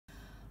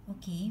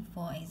Okay,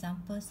 for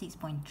example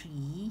 6.3,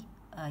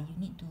 you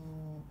need to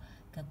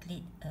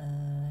calculate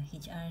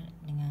HR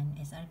dengan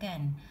SR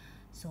kan.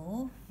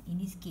 So in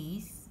this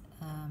case,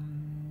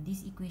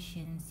 this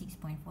equation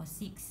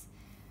 6.46,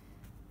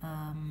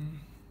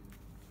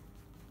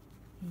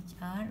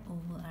 HR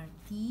over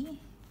RT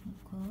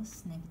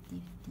equals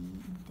negative T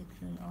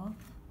integral of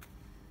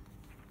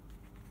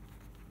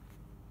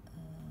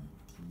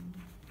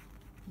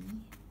TP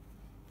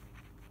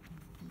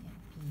at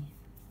P.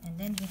 And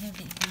then we have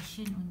the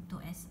equation untuk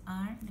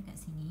SR dekat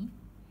sini.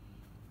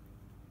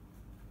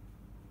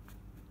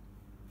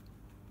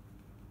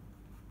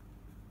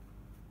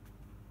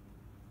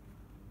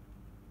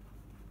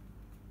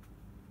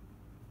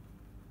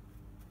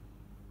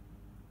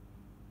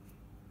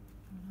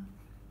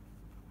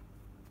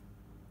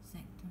 Z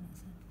tolak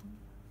 1 P.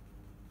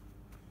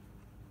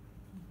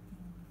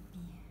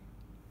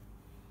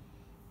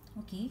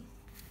 Okay.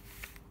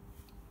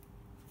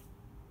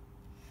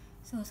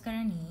 So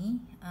sekarang ni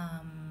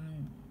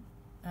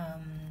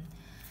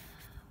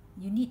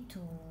you need to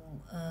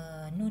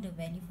know the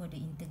value for the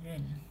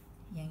integral.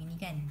 Yang ini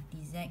kan,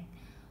 dz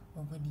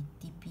over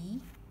dtp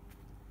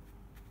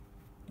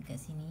dekat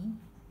sini,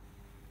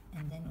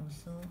 and then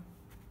also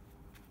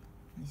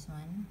this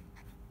one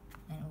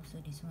and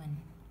also this one.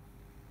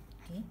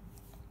 Okay.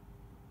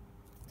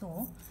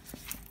 So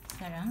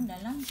sekarang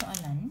dalam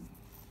soalan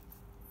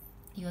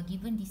you are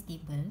given this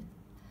table.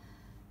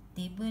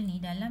 Table ni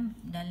dalam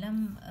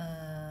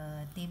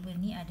table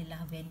ni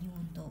adalah value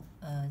untuk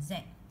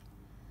Z.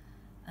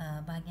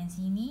 Bahagian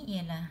sini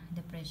ialah the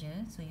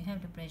pressure. So you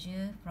have the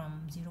pressure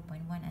from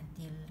 0.1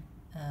 until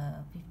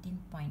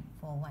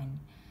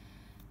 15.41.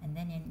 And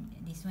then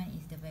this one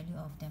is the value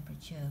of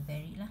temperature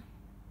varied lah.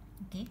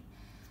 Okay.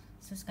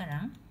 So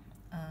sekarang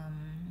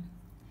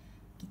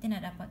kita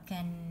nak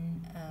dapatkan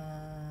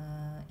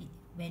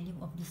value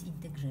of this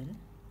integral.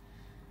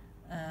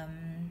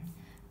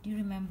 Do you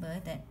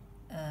remember that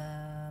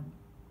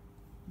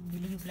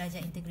bila you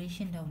belajar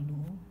integration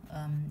dahulu,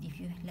 if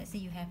you, let's say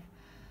you have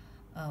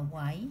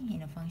y in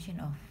a function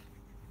of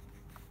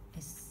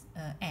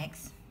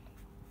x,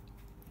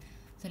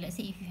 so let's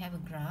say if you have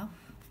a graph,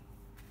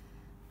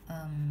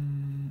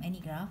 any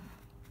graph,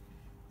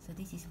 so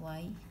this is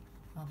y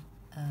of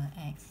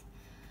x,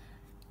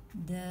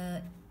 the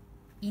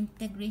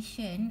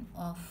integration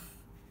of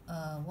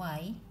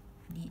y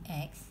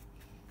dx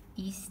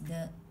is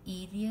the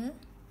area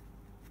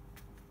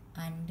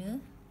under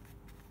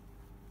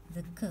the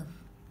curve.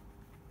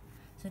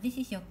 So this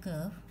is your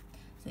curve.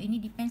 So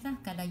ini depends lah,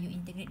 kalau you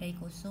integrate dari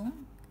kosong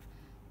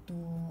to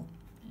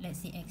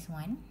let's say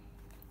x1,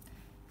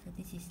 so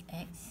this is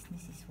x,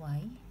 this is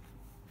y,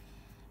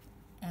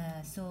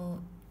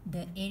 so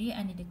the area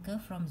under the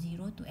curve from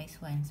 0 to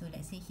x1, so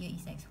let's say here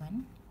is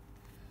x1,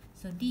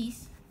 so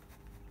this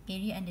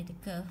area under the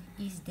curve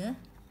is the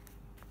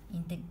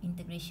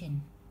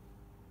integration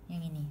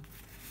yang ini.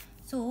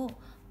 So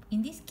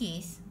in this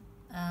case,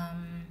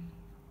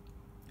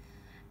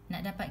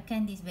 nak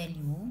dapatkan this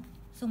value,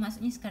 so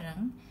maksudnya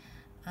sekarang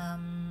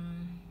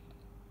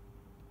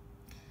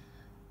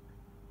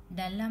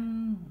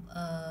dalam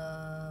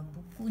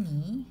buku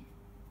ni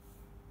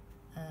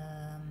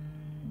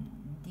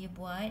dia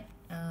buat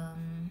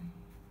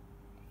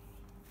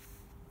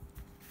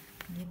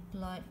dia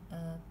plot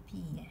P.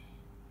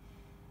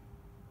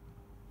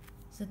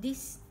 So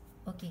this,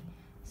 okay,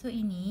 so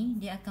ini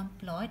dia akan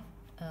plot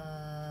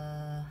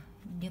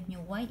dia punya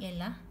y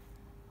ialah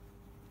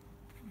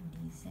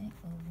dz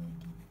over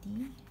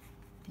dt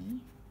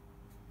p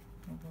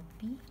over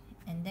p,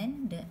 and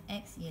then the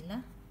x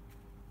ialah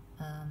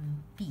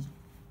p,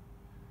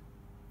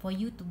 for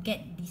you to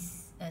get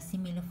this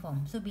similar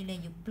form. So bila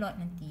you plot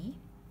nanti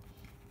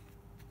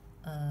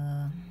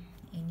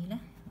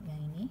inilah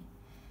yang ini,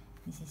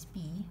 this is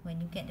p,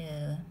 when you get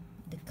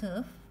the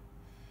curve,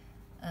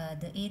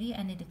 the area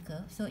under the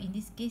curve, so in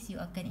this case you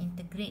akan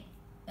integrate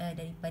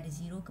daripada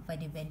 0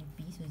 kepada value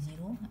p, so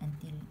 0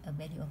 until a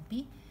value of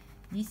p.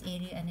 This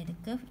area under the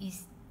curve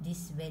is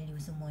this value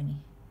semua ni.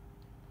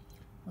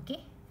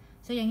 Okay,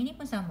 so yang ini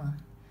pun sama.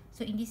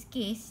 So in this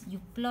case you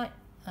plot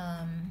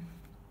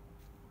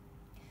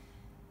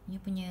you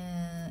punya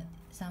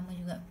sama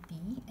juga p,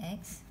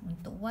 x,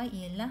 untuk y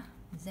ialah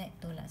z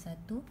tolak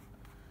 1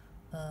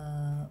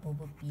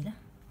 over p lah.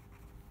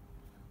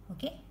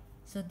 Okay,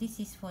 so this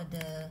is for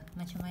the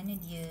macam mana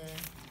dia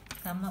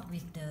come up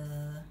with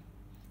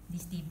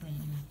this table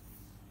ini.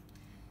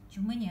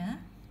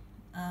 Cumanya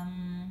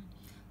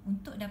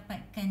untuk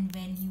dapatkan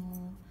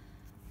value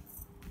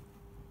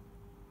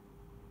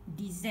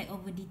dz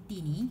over dt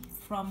ni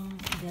from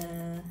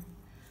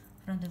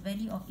the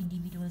value of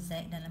individual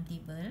z dalam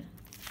table,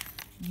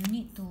 you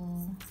need to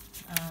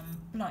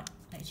plot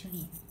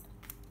actually.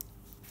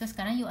 So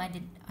sekarang you ada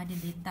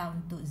data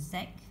untuk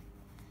z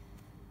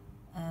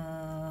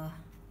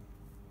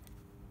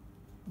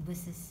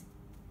versus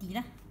t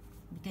lah,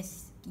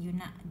 because you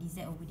nak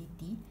dz over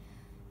dt,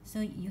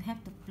 so you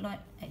have to plot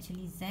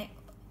actually z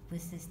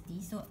versus t.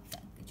 So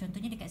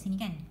contohnya dekat sini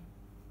kan,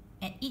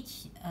 at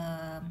each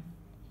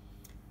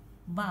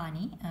bar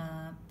ni,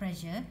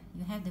 pressure,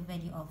 you have the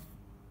value of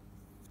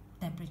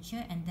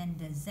temperature and then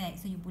the Z.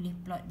 So you boleh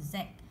plot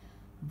Z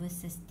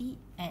versus T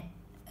at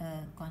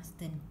a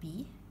constant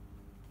P.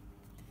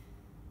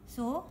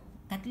 So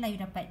katalah you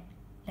dapat,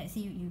 let's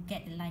say you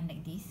get a line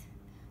like this.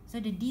 So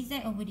the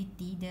dz over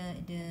dt,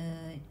 the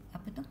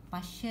apa tu,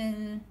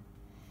 partial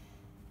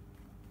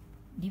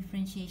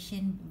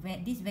differentiation,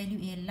 this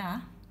value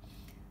ialah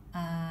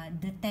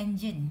the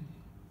tangent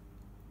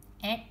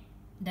at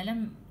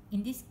dalam,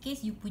 in this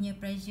case you punya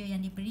pressure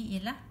yang diberi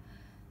ialah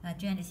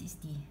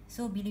 360.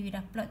 So bila you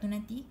dah plot tu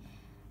nanti,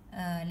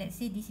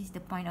 let's say this is the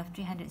point of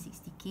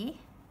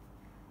 360k,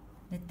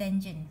 the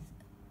tangent.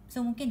 So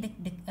mungkin the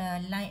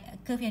line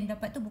curve yang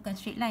dapat tu bukan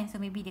straight line, so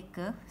maybe the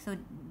curve. So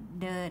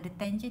the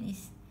tangent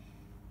is,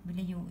 bila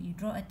you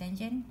draw a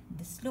tangent,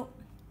 the slope.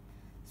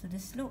 So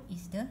the slope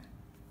is the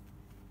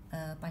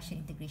partial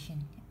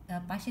integration,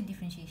 partial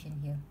differentiation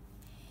here.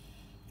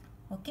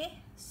 Okay,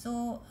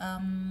 so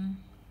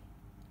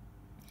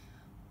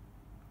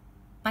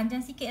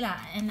panjang sikit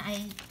lah, and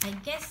I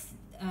guess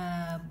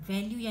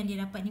value yang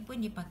dia dapat ni pun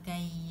dia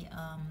pakai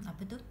apa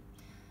tu,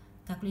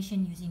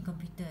 calculation using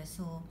computer.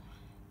 So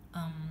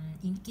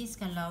in case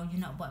kalau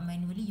you nak buat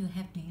manually, you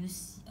have to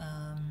use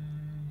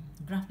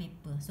graph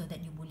paper so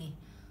that you boleh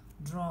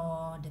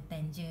draw the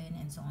tangent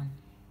and so on.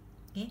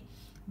 Okay,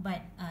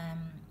 but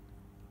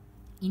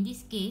in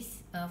this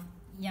case,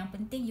 yang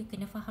penting you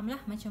kena faham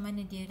lah macam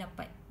mana dia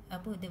dapat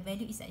apa, the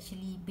value is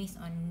actually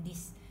based on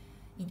this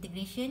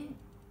integration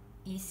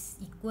is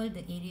equal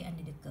the area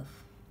under the curve.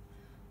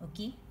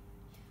 Okay,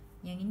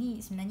 yang ini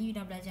sebenarnya you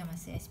dah belajar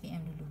masa SPM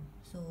dulu,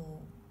 so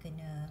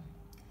kena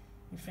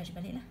refresh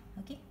balik lah.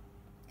 Okay.